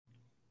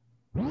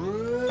You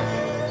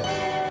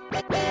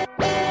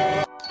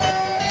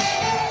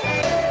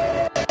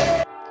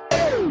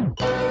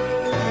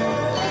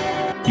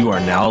are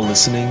now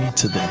listening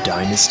to the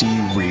Dynasty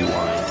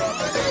Rewind.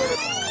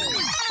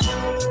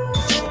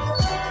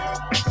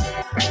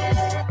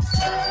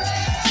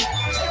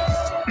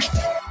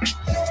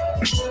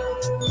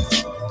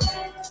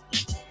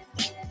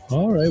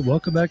 All right,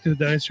 welcome back to the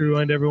Dynasty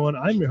Rewind, everyone.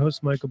 I'm your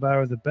host, Michael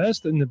Bauer. The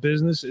best in the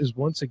business is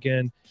once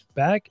again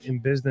back in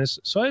business.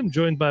 So I'm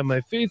joined by my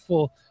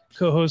faithful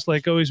co-host,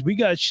 like always. We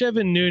got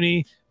Shevin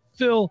Nooney,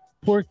 Phil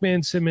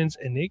Porkman Simmons,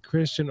 and Nate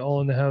Christian all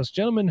in the house.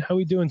 Gentlemen, how are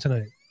we doing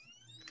tonight?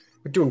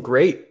 We're doing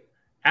great.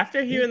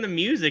 After hearing the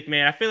music,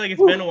 man, I feel like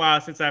it's been a while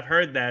since I've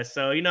heard that.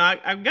 So,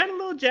 I've gotten a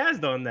little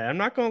jazzed on that. I'm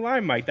not going to lie,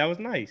 Mike. That was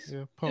nice.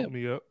 Yeah, pump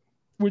me up.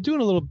 We're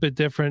doing a little bit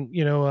different,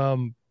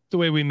 the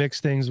way we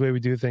mix things, the way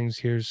we do things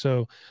here.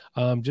 So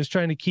just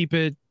trying to keep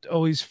it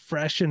always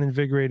fresh and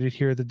invigorated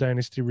here at the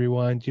Dynasty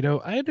Rewind.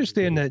 I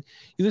understand that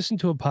you listen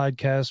to a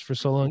podcast for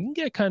so long, you can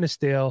get kind of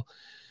stale,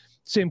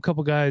 same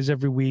couple guys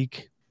every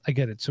week. I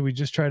get it. So we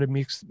just try to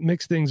mix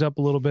things up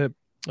a little bit,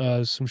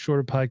 some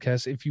shorter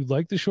podcasts. If you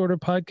like the shorter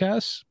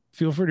podcasts,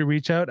 feel free to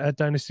reach out at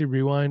Dynasty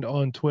Rewind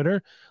on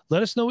Twitter.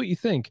 Let us know what you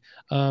think.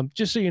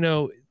 Just so you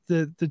know,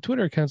 the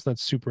Twitter account's not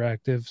super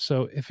active.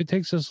 So if it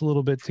takes us a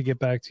little bit to get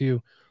back to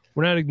you,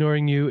 we're not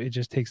ignoring you. It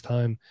just takes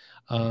time.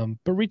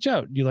 But reach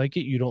out. You like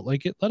it? You don't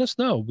like it? Let us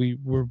know. We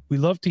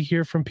love to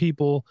hear from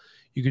people.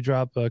 You could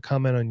drop a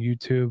comment on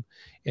YouTube.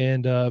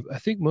 And I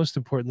think most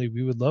importantly,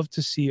 we would love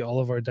to see all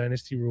of our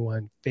Dynasty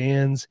Rewind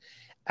fans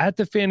at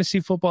the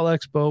Fantasy Football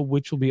Expo,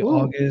 which will be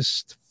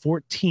August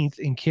 14th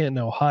in Canton,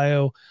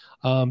 Ohio.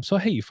 So,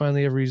 hey, you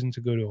finally have reason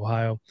to go to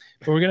Ohio.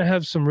 But we're going to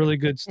have some really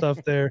good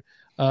stuff there.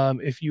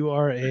 If you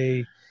are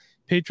a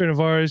patron of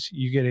ours,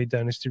 you get a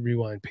Dynasty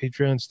Rewind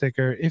Patreon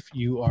sticker. If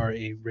you are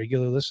a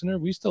regular listener,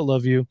 we still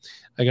love you.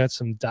 I got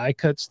some die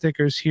cut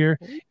stickers here,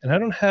 and I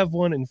don't have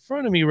one in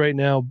front of me right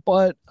now,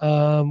 but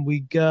I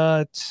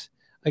got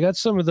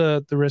some of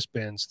the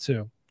wristbands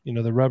too.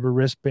 The rubber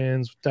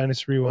wristbands,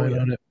 Dynasty Rewind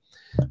on it.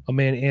 Oh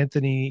man,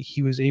 Anthony,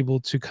 he was able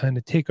to kind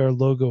of take our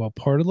logo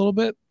apart a little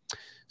bit.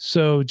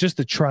 So just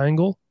the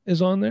triangle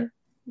is on there.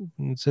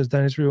 And it says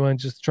Dynasty Rewind,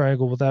 just the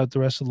triangle without the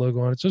rest of the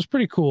logo on it. So it's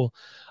pretty cool.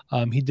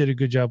 He did a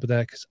good job with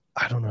that because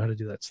I don't know how to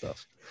do that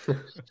stuff.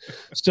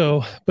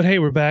 But hey,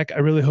 we're back. I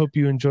really hope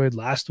you enjoyed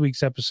last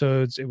week's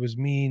episodes. It was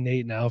me,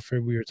 Nate, and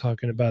Alfred. We were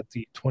talking about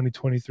the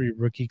 2023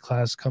 rookie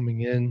class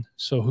coming in.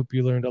 So hope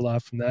you learned a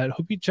lot from that.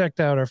 Hope you checked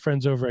out our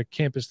friends over at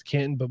Campus to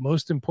Canton. But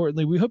most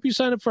importantly, we hope you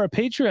sign up for our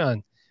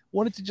Patreon.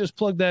 Wanted to just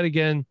plug that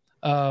again.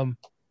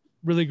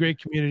 Really great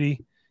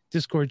community.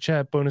 Discord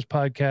chat, bonus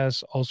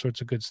podcasts, all sorts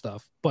of good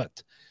stuff.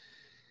 But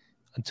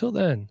until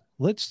then,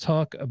 let's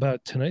talk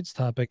about tonight's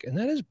topic, and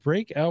that is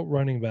breakout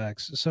running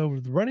backs. So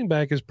the running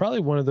back is probably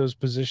one of those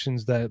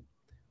positions that,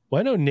 well,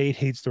 I know Nate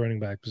hates the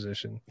running back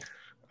position.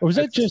 Or was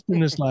that just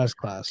in this last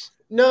class?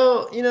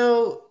 No,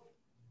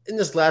 in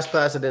this last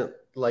class, I didn't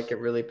like it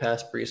really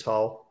past Breece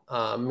Hall.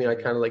 I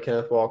kind of like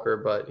Kenneth Walker,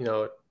 but,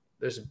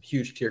 there's a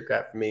huge tear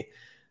gap for me.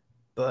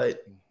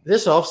 But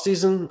this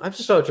offseason, I've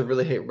just started to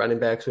really hate running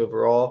backs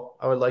overall.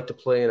 I would like to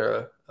play in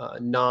a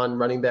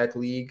non-running back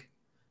league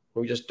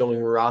where we just don't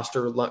even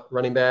roster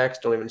running backs,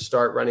 don't even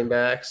start running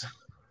backs.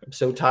 I'm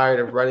so tired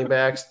of running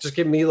backs. Just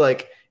give me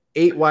like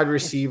 8 wide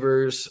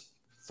receivers,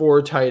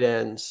 4 tight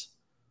ends.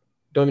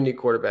 Don't even need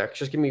quarterbacks.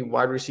 Just give me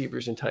wide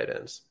receivers and tight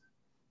ends.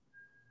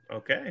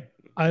 Okay.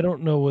 I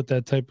don't know what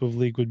that type of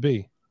league would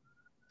be.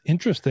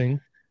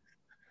 Interesting.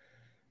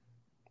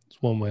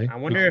 One way. I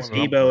wonder if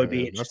Debo would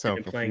be interested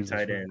in playing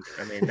tight end.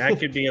 I mean, that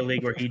could be a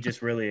league where he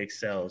just really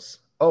excels.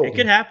 Oh, it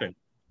could happen.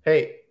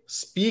 Hey,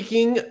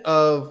 speaking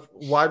of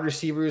wide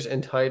receivers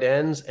and tight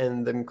ends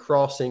and them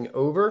crossing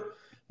over,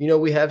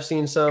 we have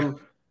seen some,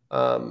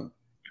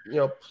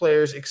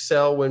 players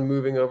excel when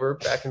moving over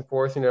back and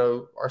forth.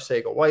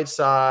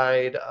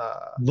 Arcega-Whiteside.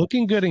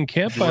 Looking good in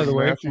camp, by the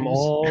way, from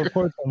all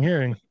reports I'm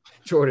hearing.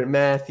 Jordan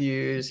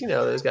Matthews,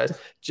 those guys.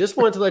 Just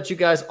wanted to let you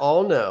guys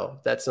all know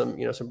that some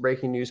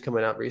breaking news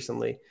coming out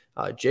recently.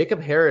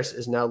 Jacob Harris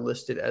is now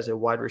listed as a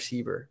wide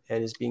receiver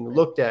and is being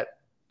looked at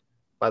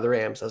by the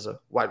Rams as a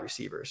wide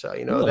receiver. So,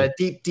 that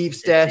deep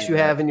stash you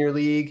have in your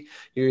league,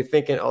 you're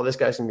thinking, oh, this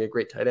guy's going to be a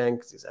great tight end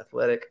because he's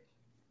athletic.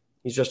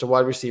 He's just a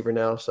wide receiver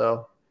now.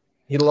 So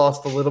he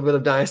lost a little bit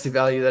of dynasty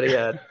value that he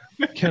had.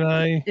 Can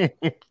I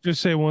just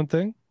say one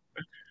thing?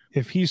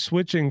 If he's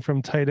switching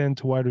from tight end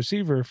to wide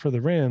receiver for the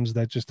Rams,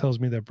 that just tells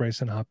me that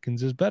Bryson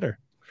Hopkins is better.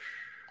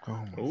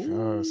 Oh my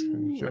gosh!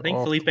 I think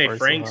Felipe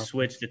Franks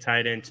switched to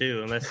tight end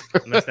too, unless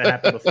that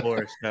happened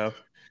before. So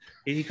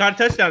he caught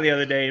a touchdown the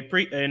other day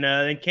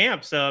in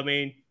camp. So I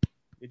mean,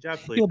 good job,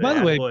 Felipe. By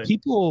the way,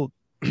 people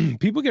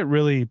get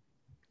really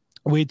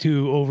way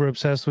too over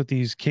obsessed with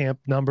these camp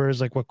numbers,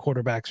 like what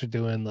quarterbacks are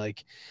doing.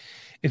 Like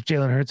if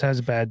Jalen Hurts has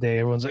a bad day,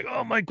 everyone's like,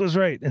 "Oh, Mike was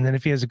right," and then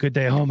if he has a good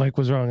day, "Oh, Mike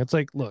was wrong." It's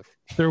like, look,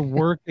 they're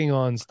working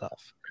on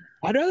stuff.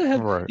 I'd rather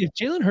have if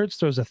Jalen Hurts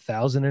throws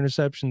 1,000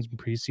 interceptions in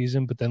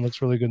preseason, but then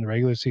looks really good in the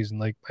regular season.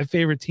 Like my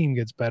favorite team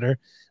gets better.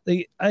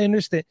 Like I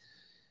understand.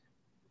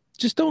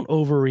 just don't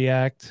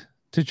overreact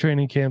to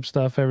training camp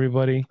stuff,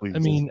 everybody. Please. I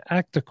mean,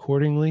 act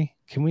accordingly.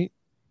 Can we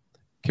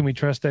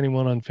trust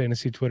anyone on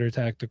fantasy Twitter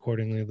to act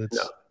accordingly?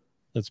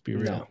 Let's be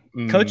real.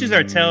 Coaches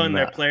are telling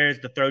their players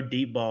to throw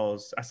deep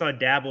balls. I saw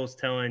Dabbles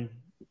telling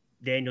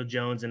Daniel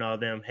Jones and all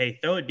them, hey,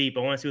 throw it deep.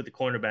 I want to see what the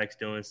cornerback's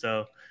doing.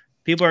 So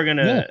people are going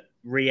to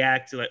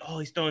react to like, oh,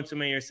 he's throwing too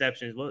many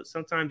interceptions. Well,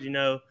 sometimes,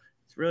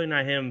 it's really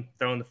not him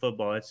throwing the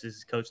football. It's just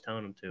his coach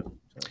telling him to.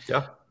 So.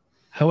 Yeah.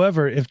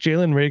 However, if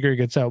Jalen Reagor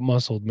gets out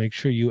muscled, make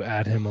sure you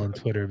add him on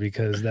Twitter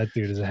because that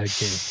dude is a head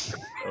case.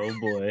 Oh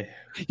boy.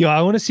 Yo,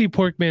 I want to see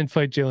Porkman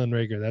fight Jalen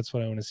Reagor. That's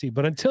what I want to see.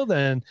 But until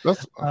then,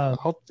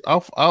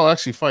 I'll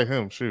actually fight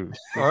him. Shoot.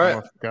 All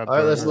right.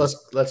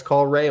 Let's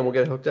call Ray and we'll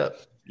get hooked up.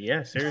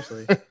 Yeah,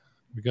 seriously. Here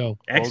we go.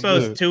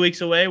 Expo's 2 weeks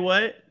away.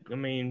 What? I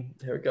mean,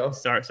 here we go.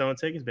 Start selling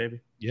tickets, baby.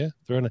 Yeah,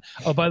 throwing it.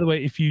 Oh, by the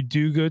way, if you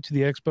do go to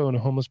the expo and a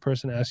homeless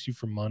person asks you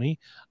for money,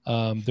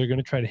 they're going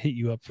to try to hit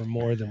you up for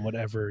more than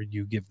whatever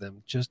you give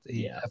them. Just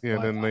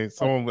then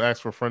someone will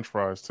ask for French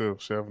fries too.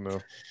 Chef,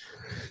 no.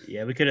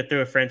 Yeah, we could have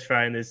threw a French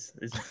fry in this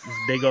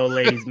big old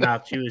lady's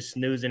mouth. She was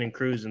snoozing and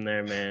cruising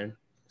there, man.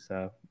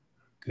 So.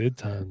 Good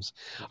times.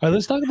 All right,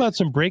 let's talk about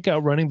some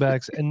breakout running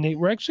backs. And Nate,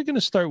 we're actually going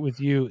to start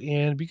with you.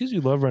 And because you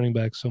love running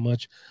backs so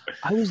much,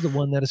 I was the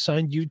one that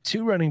assigned you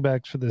 2 running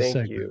backs for this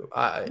segment.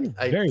 Thank you.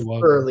 I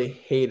thoroughly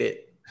hate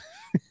it.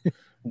 I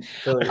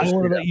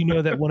want to let you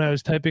know that when I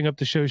was typing up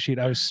the show sheet,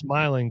 I was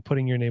smiling,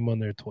 putting your name on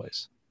there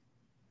twice.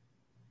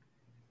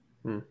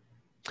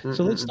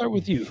 So let's start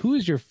with you. Who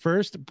is your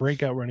first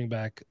breakout running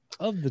back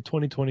of the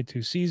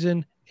 2022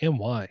 season and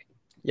why?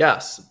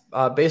 Yes,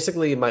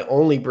 basically my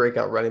only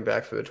breakout running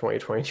back for the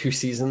 2022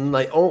 season,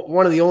 like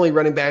one of the only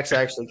running backs I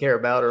actually care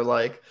about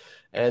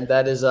and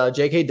that is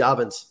J.K.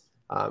 Dobbins.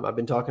 I've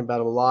been talking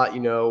about him a lot.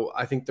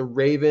 I think the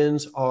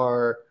Ravens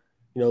are,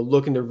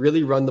 looking to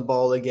really run the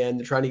ball again.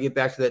 They're trying to get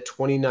back to that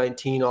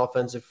 2019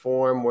 offensive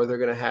form where they're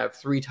going to have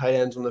 3 tight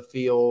ends on the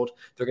field.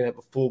 They're going to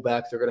have a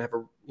fullback. They're going to have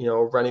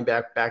a running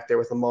back there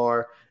with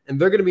Lamar, and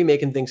they're going to be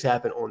making things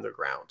happen on the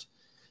ground.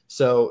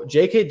 So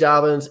J.K.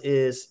 Dobbins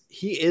is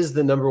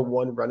the number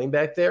 1 running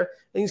back there,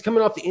 and he's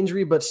coming off the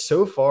injury. But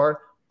so far,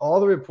 all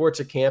the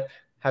reports at camp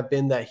have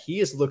been that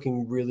he is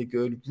looking really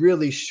good,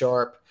 really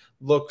sharp,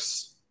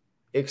 looks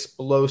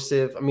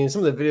explosive. I mean,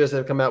 some of the videos that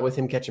have come out with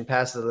him catching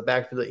passes out of the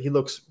backfield, he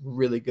looks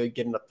really good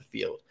getting up the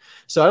field.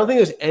 So I don't think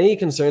there's any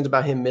concerns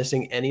about him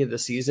missing any of the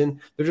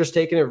season. They're just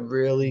taking it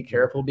really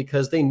careful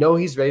because they know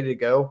he's ready to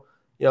go.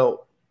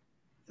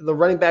 The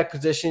running back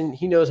position,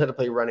 he knows how to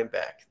play running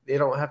back. They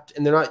don't have to,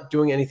 and they're not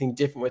doing anything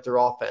different with their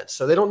offense.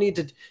 So they don't need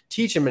to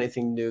teach him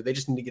anything new. They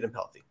just need to get him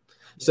healthy.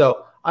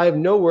 So I have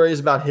no worries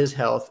about his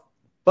health,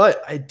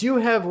 but I do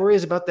have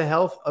worries about the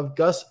health of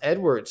Gus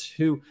Edwards,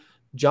 who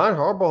John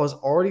Harbaugh has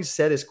already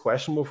said is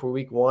questionable for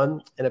week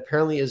 1 and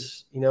apparently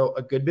is,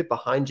 a good bit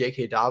behind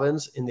J.K.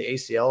 Dobbins in the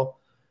ACL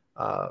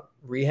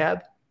rehab.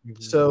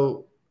 Mm-hmm.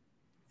 So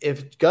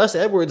if Gus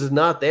Edwards is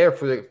not there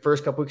for the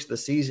first couple weeks of the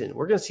season,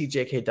 we're going to see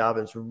J.K.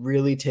 Dobbins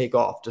really take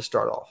off to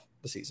start off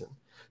the season.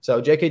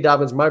 So J.K.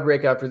 Dobbins, my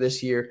breakout for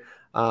this year.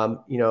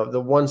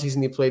 The one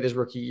season he played his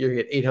rookie year, he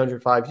had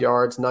 805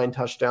 yards, 9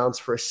 touchdowns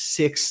for a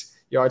 6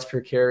 yards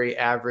per carry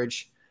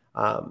average.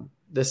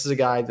 This is a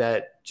guy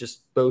that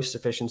just boasts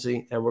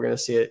efficiency, and we're going to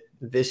see it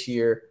this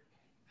year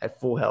at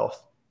full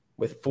health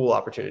with full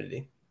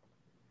opportunity.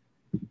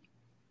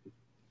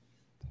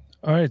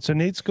 All right, so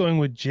Nate's going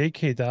with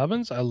J.K.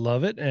 Dobbins. I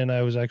love it, and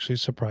I was actually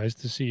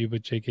surprised to see you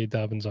put J.K.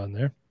 Dobbins on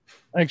there.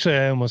 Actually,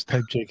 I almost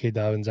typed J.K.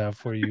 Dobbins out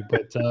for you,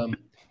 but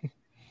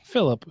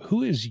Philip,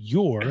 who is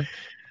your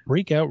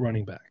breakout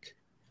running back?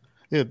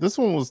 Yeah, this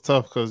one was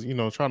tough because,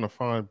 trying to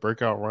find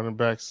breakout running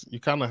backs, you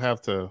kind of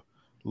have to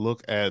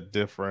look at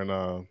different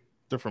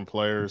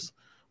players,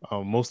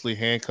 mostly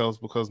handcuffs,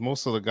 because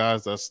most of the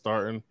guys that's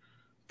starting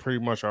pretty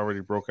much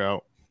already broke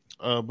out.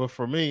 But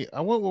for me,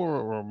 I went with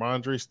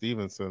Ramondre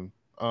Stevenson.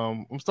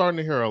 I'm starting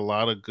to hear a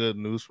lot of good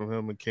news from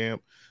him in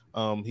camp.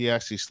 He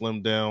actually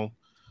slimmed down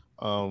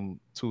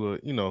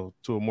to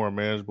a more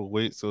manageable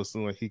weight, so it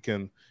seems like he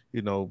can,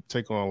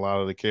 take on a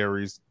lot of the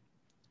carries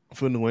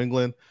for New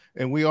England.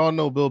 And we all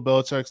know Bill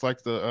Belichick's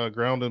like the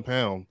ground and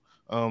pound.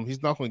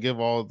 He's not going to give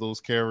all of those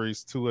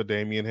carries to a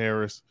Damian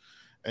Harris.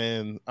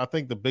 And I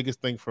think the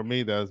biggest thing for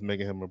me that is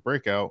making him a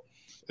breakout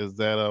is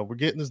that we're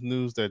getting this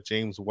news that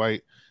James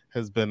White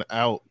has been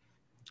out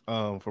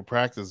for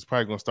practice. He's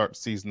probably going to start the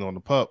season on the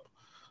PUP.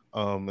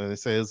 And they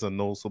say it's a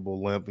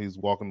noticeable limp. He's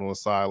walking on the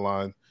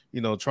sideline,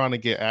 trying to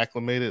get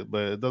acclimated,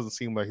 but it doesn't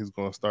seem like he's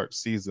going to start the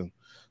season.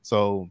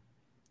 So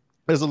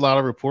there's a lot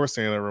of reports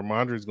saying that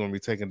Ramondre is going to be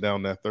taking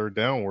down that third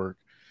down work.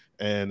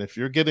 And if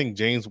you're getting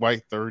James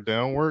White third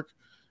down work,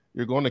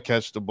 you're going to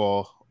catch the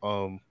ball.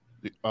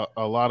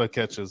 A lot of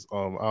catches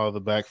out of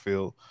the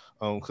backfield.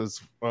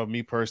 Because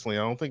me personally,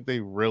 I don't think they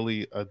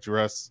really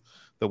address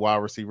the wide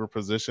receiver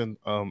position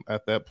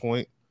at that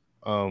point.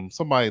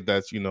 Somebody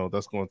that's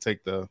that's going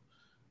to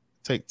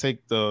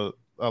take a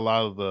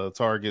lot of the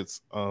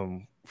targets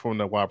from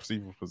the wide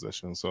receiver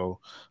position. So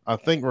I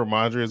think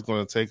Ramondre is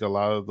going to take a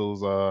lot of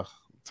those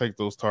take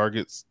those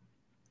targets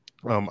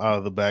out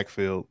of the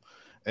backfield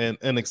and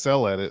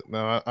excel at it.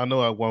 Now, I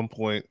know at one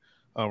point,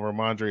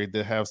 Ramondre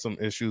did have some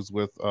issues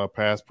with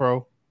pass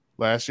pro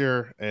last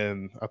year,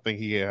 and I think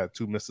he had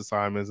 2 missed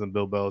assignments, and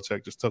Bill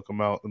Belichick just took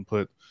him out and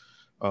put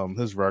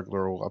his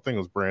regular, I think it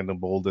was Brandon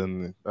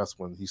Bolden. That's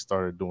when he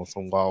started doing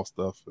some wild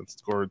stuff and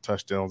scored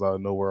touchdowns out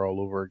of nowhere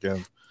all over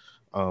again.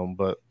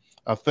 But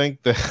I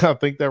think that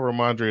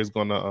Ramondre is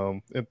going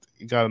to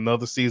he got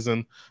another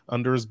season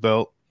under his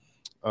belt,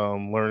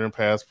 learning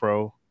pass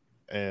pro,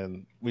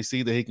 and we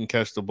see that he can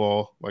catch the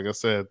ball. Like I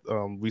said,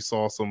 we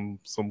saw some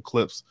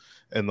clips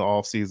in the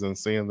offseason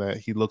saying that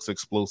he looks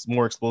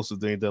more explosive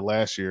than he did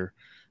last year.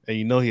 And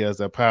he has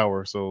that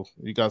power. So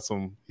you got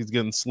he's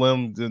getting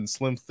slim,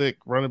 thick,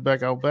 running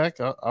back out back.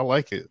 I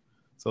like it.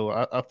 So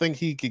I think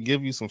he can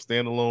give you some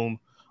standalone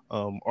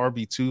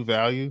RB2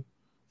 value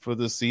for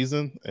this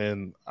season.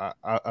 And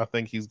I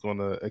think he's going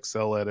to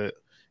excel at it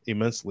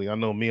immensely. I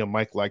know me and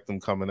Mike liked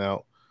him coming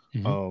out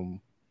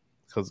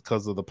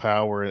because of the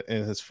power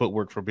and his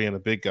footwork for being a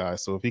big guy.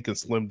 So if he can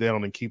slim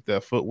down and keep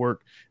that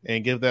footwork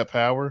and give that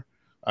power,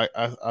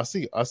 I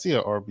see a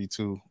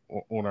RB2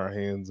 on our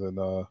hands, and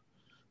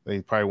they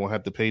probably won't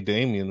have to pay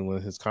Damian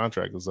when his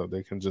contract is up.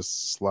 They can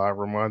just slide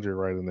Ramondre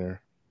right in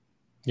there.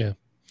 Yeah,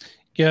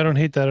 I don't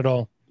hate that at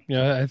all.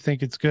 Yeah, I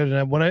think it's good. And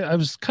I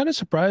was kind of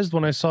surprised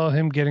when I saw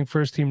him getting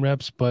first team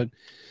reps, but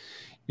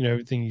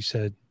everything you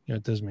said,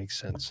 it does make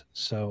sense.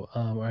 So,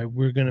 all right,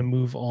 we're going to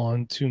move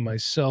on to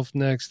myself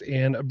next,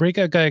 and a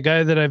breakout guy, a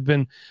guy that I've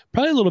been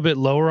probably a little bit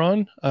lower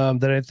on,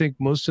 that I think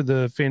most of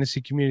the fantasy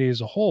community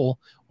as a whole,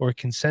 or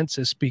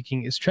consensus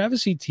speaking, is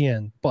Travis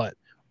Etienne. But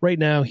right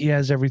now, he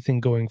has everything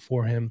going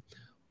for him.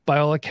 By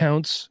all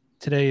accounts,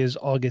 today is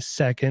August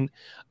 2nd.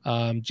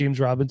 James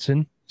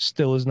Robinson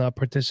still is not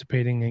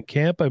participating in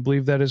camp. I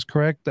believe that is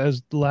correct.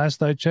 As the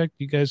last I checked,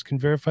 you guys can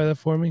verify that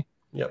for me?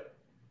 Yep.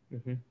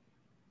 Mm-hmm.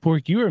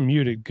 Pork, you are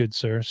muted, good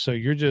sir. So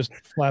you're just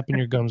flapping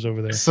your gums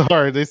over there.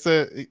 Sorry, they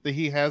said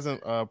he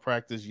hasn't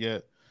practiced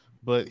yet,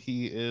 but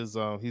he is.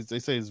 They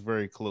say he's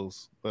very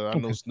close. But I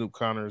know Snoop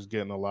Connor is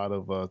getting a lot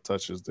of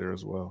touches there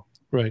as well.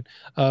 Right.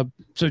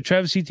 So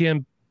Travis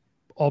Etienne,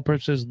 all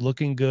purposes,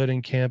 looking good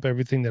in camp.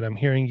 Everything that I'm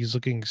hearing, he's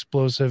looking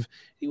explosive.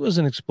 He was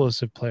an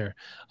explosive player.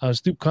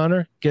 Snoop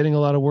Connor getting a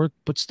lot of work,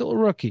 but still a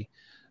rookie.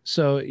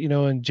 So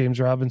and James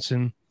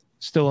Robinson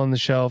still on the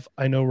shelf.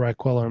 I know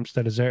Raquel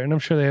Armstead is there, and I'm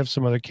sure they have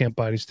some other camp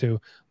bodies too.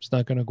 I'm just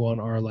not going to go on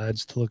our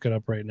lads to look it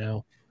up right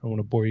now. I don't want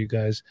to bore you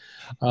guys.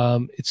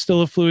 It's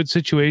still a fluid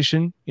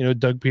situation.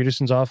 Doug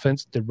Peterson's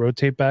offense did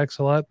rotate backs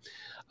a lot,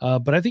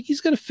 but I think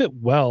he's going to fit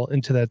well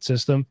into that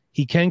system.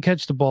 He can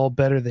catch the ball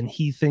better than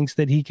he thinks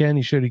that he can.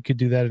 He showed he could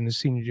do that in his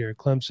senior year at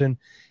Clemson.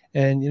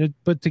 And,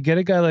 but to get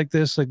a guy like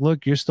this,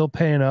 look, you're still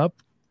paying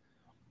up,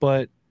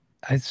 but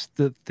I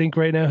think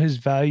right now his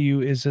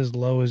value is as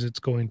low as it's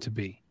going to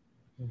be.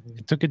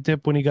 It took a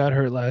dip when he got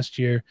hurt last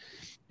year,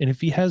 and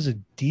if he has a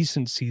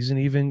decent season,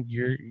 even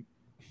you're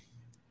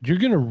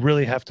going to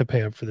really have to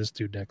pay up for this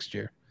dude next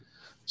year.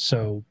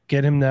 So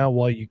get him now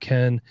while you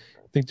can.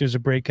 I think there's a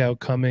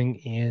breakout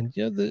coming, and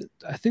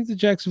I think the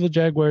Jacksonville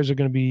Jaguars are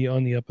going to be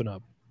on the up and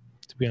up.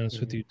 To be honest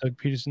with you, Doug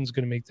Peterson's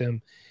going to make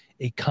them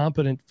a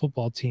competent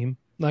football team.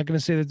 I'm not going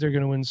to say that they're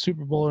going to win the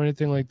Super Bowl or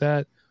anything like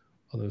that,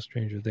 although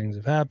stranger things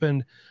have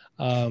happened.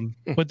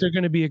 But they're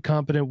going to be a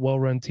competent,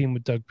 well-run team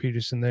with Doug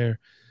Peterson there.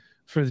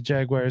 For the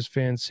Jaguars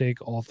fans'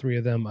 sake, all three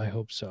of them, I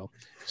hope so.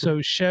 So,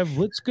 Chev,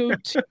 let's go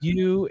to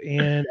you.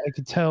 And I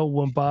can tell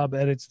when Bob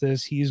edits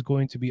this, he is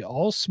going to be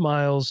all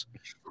smiles.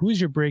 Who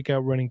is your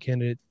breakout running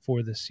candidate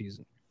for this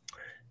season?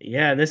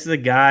 Yeah, this is a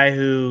guy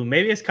who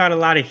maybe has caught a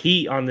lot of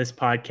heat on this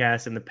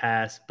podcast in the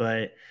past,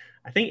 but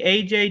I think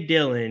A.J.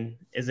 Dillon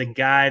is a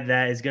guy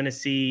that is going to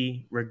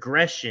see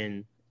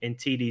regression in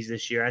TDs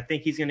this year. I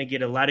think he's going to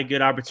get a lot of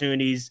good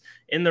opportunities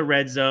in the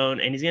red zone,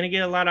 and he's going to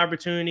get a lot of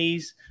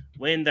opportunities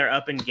when they're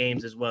up in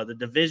games as well. The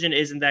division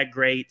isn't that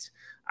great.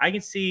 I can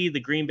see the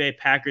Green Bay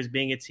Packers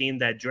being a team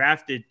that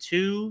drafted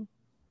 2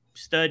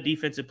 stud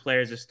defensive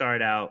players to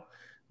start out,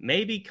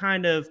 maybe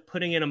kind of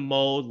putting in a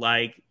mold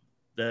like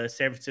the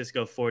San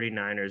Francisco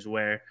 49ers,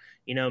 where,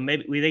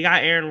 maybe they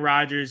got Aaron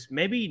Rodgers,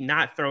 maybe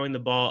not throwing the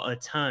ball a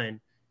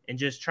ton, and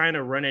just trying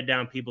to run it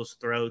down people's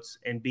throats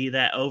and be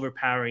that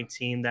overpowering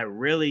team that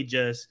really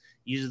just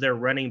uses their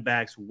running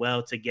backs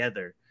well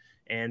together.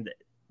 And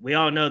we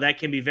all know that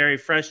can be very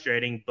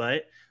frustrating,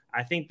 but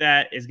I think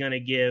that is going to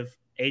give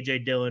A.J.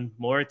 Dillon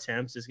more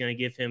attempts. It's going to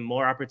give him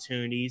more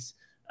opportunities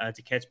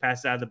to catch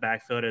passes out of the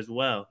backfield as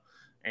well.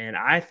 And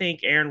I think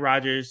Aaron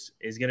Rodgers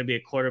is going to be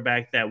a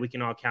quarterback that we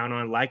can all count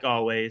on, like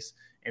always,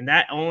 and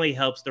that only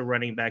helps the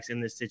running backs in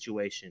this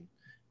situation.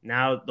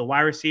 Now, the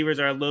wide receivers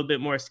are a little bit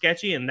more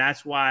sketchy, and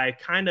that's why I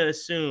kind of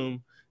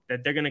assume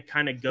that they're going to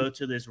kind of go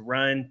to this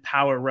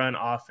power run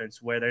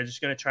offense where they're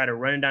just going to try to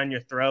run down your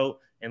throat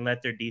and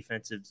let their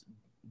defensive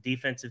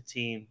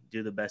team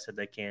do the best that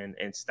they can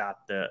and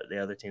stop the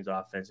other team's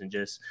offense and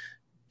just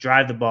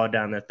drive the ball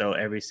down their throat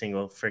every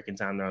single freaking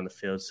time they're on the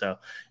field. So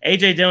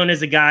A.J. Dillon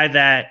is a guy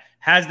that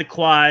has the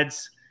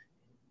quads.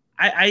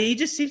 He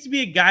just seems to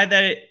be a guy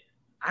that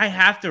I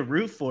have to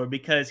root for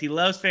because he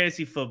loves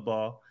fantasy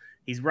football.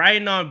 He's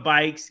riding on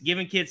bikes,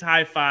 giving kids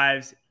high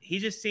fives. He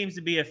just seems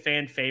to be a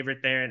fan favorite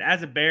there. And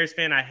as a Bears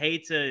fan, I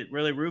hate to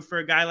really root for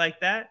a guy like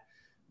that,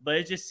 but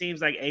it just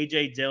seems like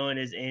A.J. Dillon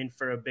is in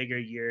for a bigger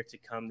year to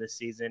come this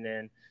season,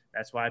 and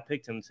that's why I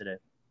picked him today.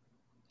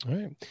 All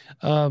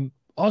right.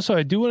 Also,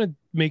 I do want to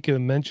make a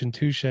mention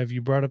too, Chev.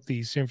 You brought up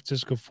the San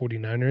Francisco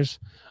 49ers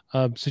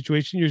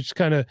situation. You're just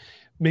kind of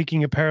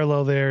making a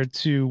parallel there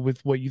to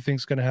with what you think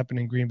is going to happen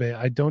in Green Bay.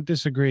 I don't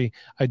disagree.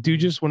 I do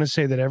just want to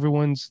say that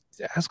everyone's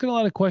asking a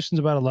lot of questions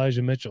about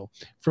Elijah Mitchell.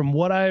 From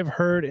what I've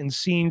heard and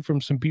seen from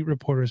some beat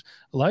reporters,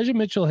 Elijah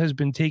Mitchell has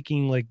been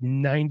taking like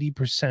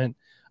 90%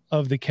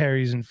 of the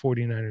carries in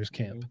 49ers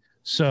camp.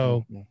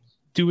 So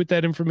do with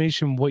that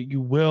information what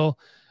you will.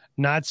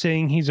 Not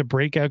saying he's a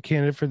breakout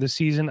candidate for the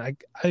season.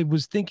 I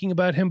was thinking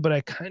about him, but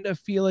I kind of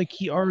feel like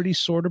he already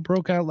sort of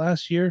broke out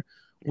last year,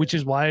 which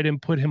is why I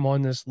didn't put him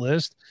on this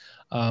list.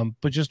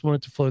 But just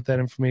wanted to float that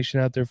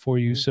information out there for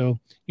you. So,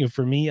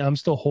 for me, I'm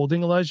still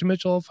holding Elijah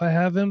Mitchell if I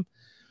have him.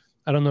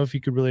 I don't know if you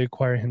could really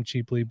acquire him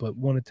cheaply, but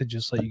wanted to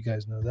just let you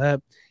guys know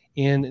that.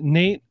 And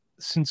Nate,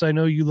 since I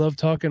know you love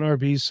talking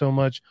RBs so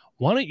much,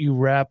 why don't you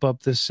wrap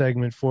up this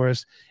segment for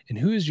us? And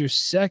who is your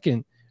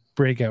second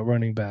breakout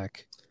running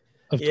back?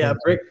 A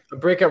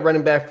breakout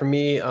running back for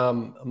me.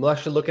 I'm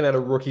actually looking at a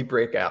rookie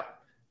breakout.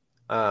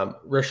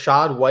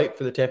 Rachaad White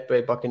for the Tampa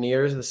Bay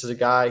Buccaneers. This is a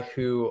guy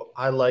who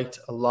I liked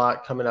a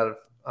lot coming out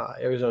of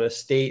Arizona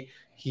State.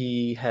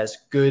 He has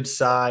good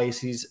size.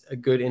 He's a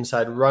good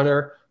inside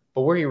runner.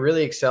 But where he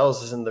really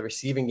excels is in the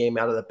receiving game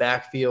out of the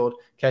backfield,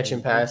 catching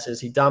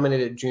passes. He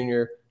dominated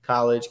junior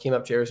college, came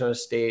up to Arizona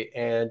State,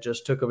 and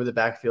just took over the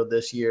backfield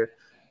this year.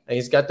 And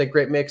he's got that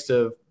great mix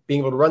of being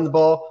able to run the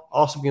ball,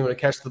 also being able to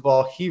catch the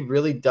ball. He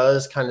really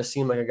does kind of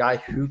seem like a guy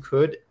who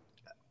could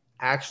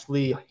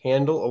actually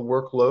handle a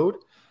workload,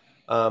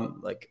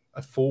 like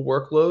a full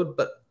workload.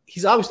 But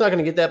he's obviously not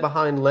going to get that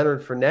behind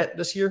Leonard Fournette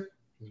this year.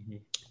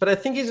 But I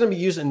think he's going to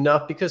be used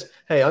enough because,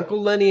 hey,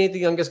 Uncle Lenny ain't the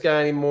youngest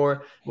guy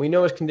anymore. We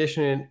know his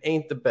conditioning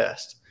ain't the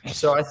best.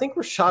 So I think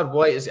Rachaad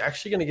White is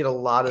actually going to get a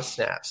lot of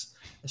snaps,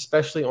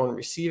 especially on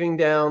receiving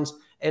downs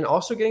and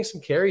also getting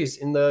some carries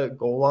in the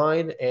goal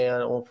line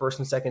and on first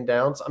and second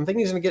downs. I'm thinking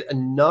he's going to get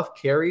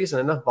enough carries and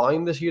enough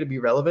volume this year to be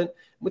relevant.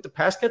 With the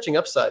pass catching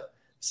upside,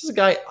 this is a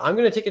guy I'm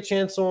going to take a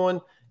chance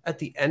on at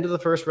the end of the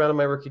first round of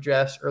my rookie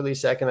drafts, early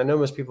second. I know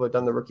most people have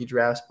done the rookie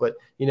drafts, but,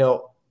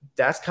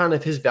 that's kind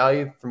of his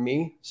value for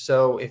me.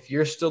 So if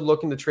you're still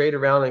looking to trade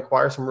around and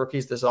acquire some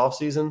rookies this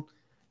offseason,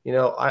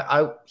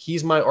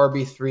 he's my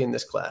RB3 in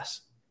this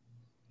class.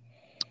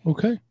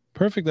 Okay,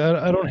 perfect.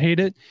 I don't hate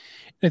it.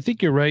 I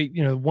think you're right.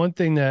 One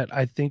thing that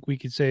I think we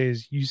could say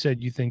is you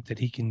said you think that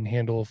he can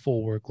handle a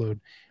full workload.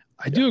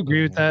 I do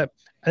agree with that.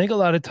 I think a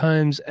lot of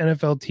times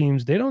NFL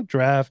teams, they don't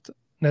draft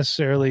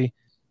necessarily,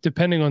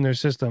 depending on their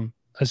system,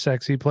 a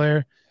sexy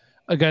player,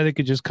 a guy that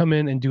could just come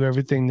in and do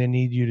everything they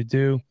need you to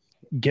do,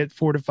 get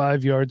 4 to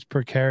 5 yards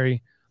per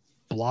carry,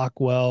 block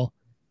well,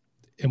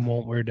 and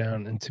won't wear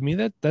down. And to me,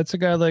 that's a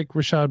guy like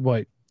Rachaad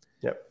White.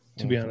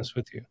 To be honest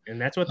with you. And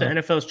that's what the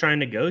NFL is trying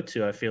to go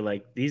to. I feel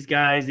like these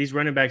guys, these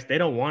running backs, they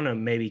don't want to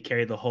maybe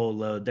carry the whole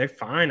load. They're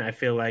fine, I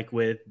feel like,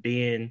 with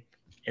being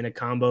in a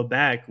combo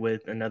back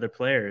with another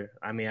player.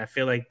 I mean, I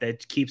feel like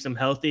that keeps them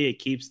healthy. It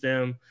keeps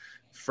them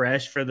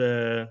fresh for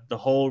the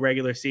whole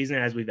regular season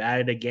as we've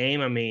added a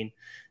game. I mean,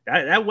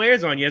 that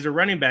wears on you as a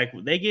running back.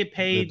 They get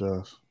paid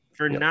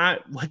for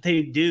not what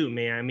they do,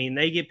 man. I mean,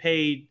 they get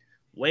paid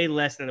way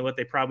less than what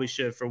they probably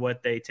should for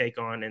what they take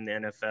on in the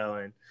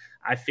NFL. And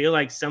I feel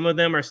like some of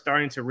them are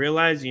starting to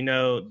realize,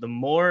 the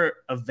more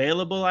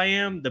available I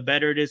am, the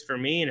better it is for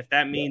me. And if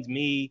that means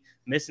me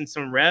missing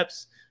some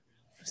reps,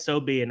 so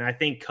be it. And I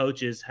think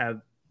coaches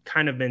have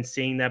kind of been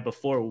seeing that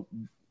before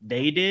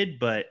they did,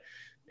 but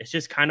it's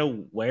just kind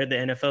of where the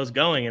NFL is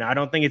going. And I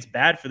don't think it's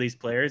bad for these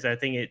players. I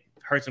think it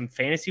hurts them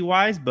fantasy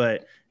wise,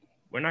 but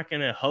we're not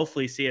going to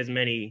hopefully see as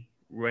many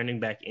running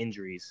back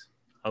injuries.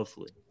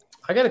 Hopefully.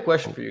 I got a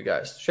question for you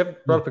guys.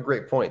 Shep brought up a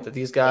great point that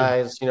these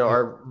guys,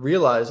 are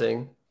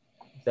realizing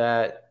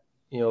that,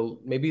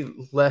 maybe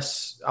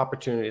less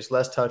opportunities,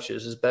 less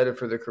touches is better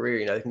for their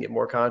career. They can get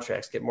more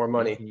contracts, get more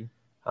money.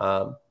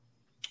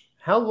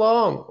 How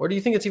long, or do you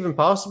think it's even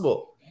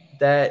possible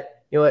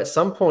that, at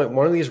some point,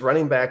 one of these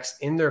running backs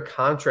in their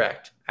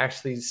contract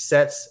actually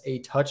sets a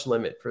touch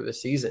limit for the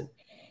season?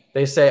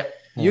 They say,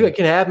 you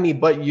can have me,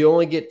 but you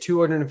only get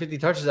 250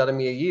 touches out of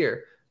me a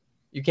year.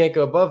 You can't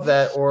go above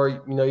that, or,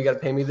 you got to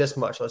pay me this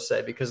much, let's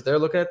say, because they're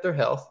looking at their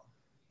health.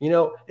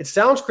 It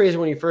sounds crazy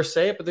when you first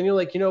say it, but then you're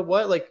like, you know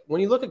what? Like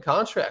when you look at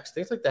contracts,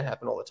 things like that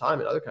happen all the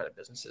time in other kind of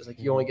businesses. Like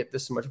you only get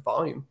this much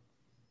volume.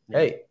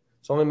 Hey,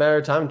 it's only a matter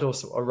of time until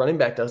a running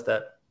back does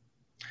that.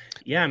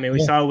 Yeah, I mean, we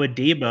saw it with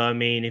Debo. I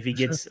mean, if he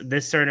gets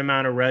this certain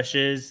amount of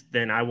rushes,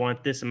 then I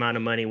want this amount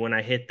of money when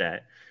I hit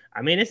that.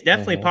 I mean, it's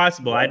definitely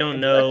possible. I don't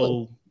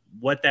know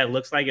what that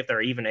looks like, if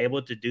they're even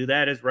able to do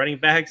that as running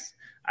backs.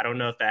 I don't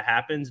know if that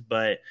happens,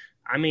 but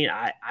I mean,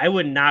 I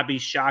would not be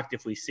shocked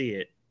if we see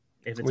it.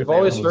 If it's We've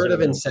always heard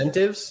of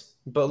incentives,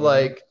 but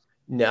like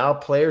now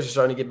players are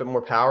starting to get a bit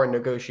more power in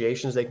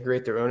negotiations. They can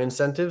create their own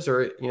incentives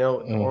or,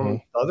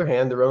 on the other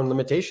hand, their own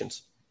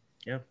limitations.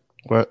 Yeah.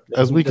 But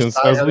as we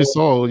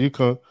saw, you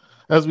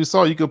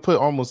could put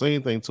almost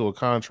anything to a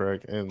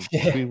contract and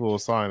people will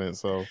sign it.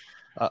 So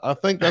I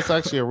think that's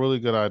actually a really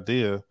good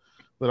idea.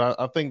 But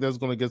I think that's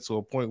going to get to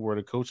a point where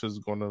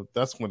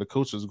that's when the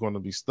coach is going to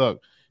be stuck.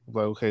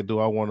 Like, okay, do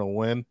I want to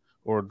win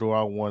or do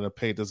I want to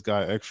pay this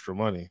guy extra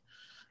money?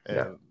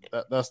 And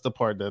that's the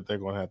part that they're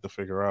going to have to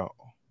figure out.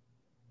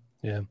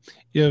 Yeah.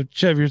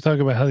 Chev, you're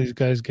talking about how these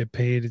guys get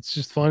paid. It's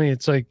just funny.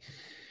 It's like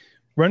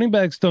running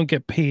backs don't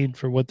get paid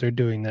for what they're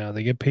doing now.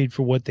 They get paid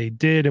for what they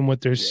did and what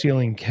their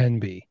ceiling can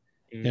be.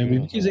 Mm-hmm.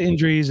 And because of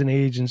injuries and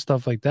age and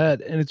stuff like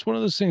that. And it's one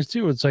of those things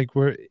too. It's like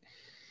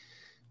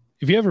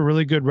if you have a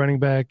really good running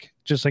back,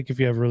 just like if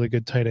you have a really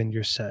good tight end,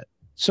 you're set.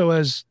 So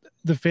as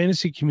the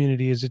fantasy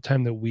community is a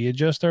time that we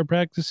adjust our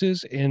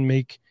practices and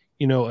make,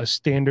 a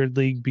standard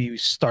league be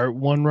start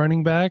one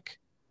running back,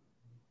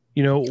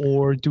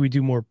 or do we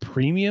do more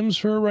premiums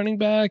for a running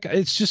back?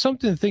 It's just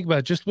something to think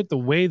about just with the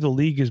way the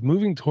league is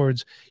moving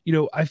towards.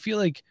 I feel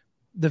like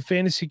the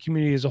fantasy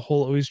community as a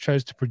whole always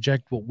tries to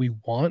project what we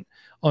want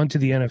onto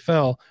the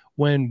NFL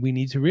when we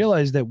need to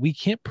realize that we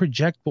can't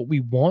project what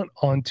we want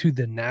onto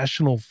the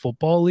National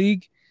Football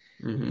League.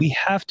 Mm-hmm. We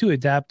have to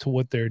adapt to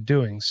what they're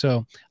doing.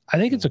 So I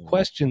think it's a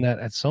question that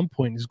at some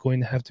point is going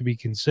to have to be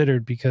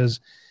considered because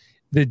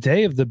the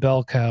day of the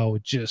bell cow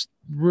just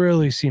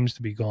really seems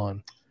to be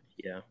gone.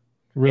 Yeah.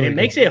 Really, and it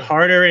makes it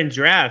harder in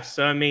drafts.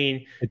 So, I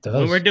mean, it does.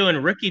 When we're doing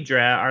rookie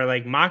draft or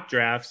like mock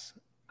drafts,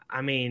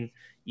 I mean,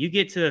 you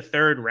get to the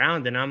third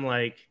round and I'm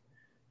like,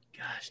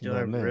 gosh, do I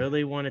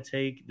really want to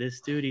take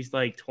this dude? He's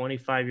like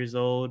 25 years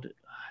old.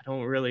 I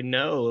don't really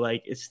know.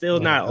 Like, it's still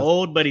not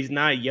old, but he's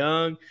not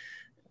young.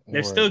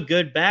 They're still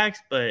good backs,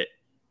 but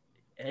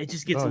it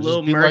just gets a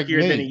little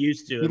murkier than it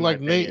used to. Be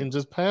like Nate and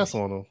just pass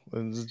on him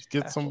and just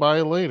get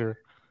somebody later.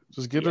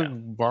 Just get a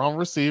bomb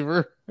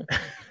receiver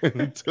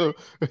until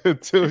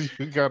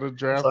you got to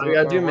draft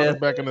running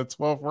back in the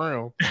 12th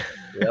round.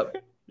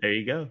 Yep. There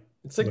you go.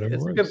 It's a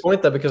good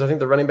point, though, because I think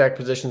the running back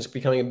position is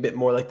becoming a bit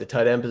more like the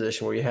tight end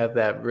position where you have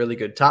that really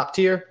good top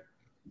tier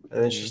and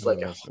then it's just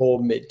like a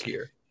whole mid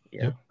tier.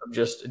 Yeah.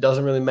 It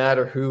doesn't really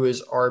matter who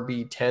is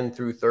RB 10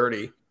 through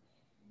 30.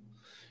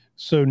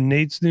 So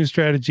Nate's new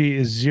strategy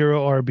is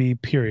 0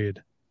 RB,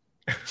 period.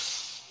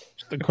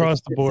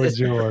 Across the board,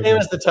 0 RB. Same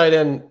as the tight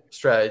end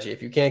strategy.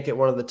 If you can't get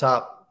one of the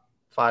top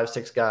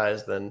 5-6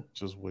 guys, then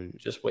just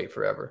wait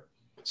forever.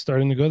 It's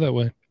starting to go that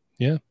way.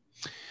 Yeah.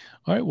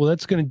 All right. Well,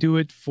 that's going to do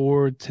it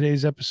for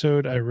today's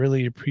episode. I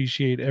really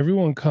appreciate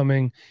everyone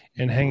coming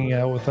and hanging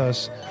out with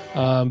us.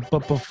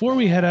 But before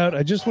we head out,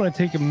 I just want to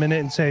take a minute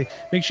and say,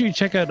 make sure you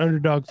check out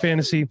Underdog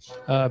Fantasy.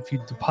 If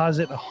you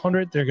deposit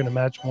 $100, they're going to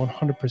match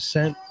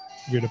 100% of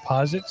your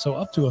deposit. So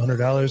up to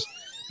 $100.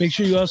 Make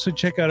sure you also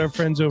check out our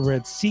friends over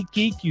at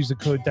SeatGeek. Use the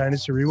code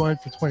Dynasty Rewind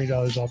for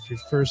 $20 off your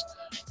first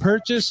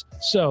purchase.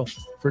 So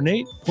for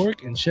Nate,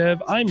 Pork, and Chev,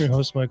 I'm your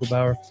host, Michael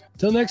Bauer.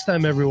 Till next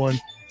time, everyone,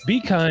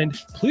 be kind,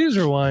 please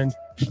rewind.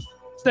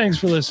 Thanks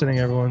for listening,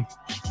 everyone.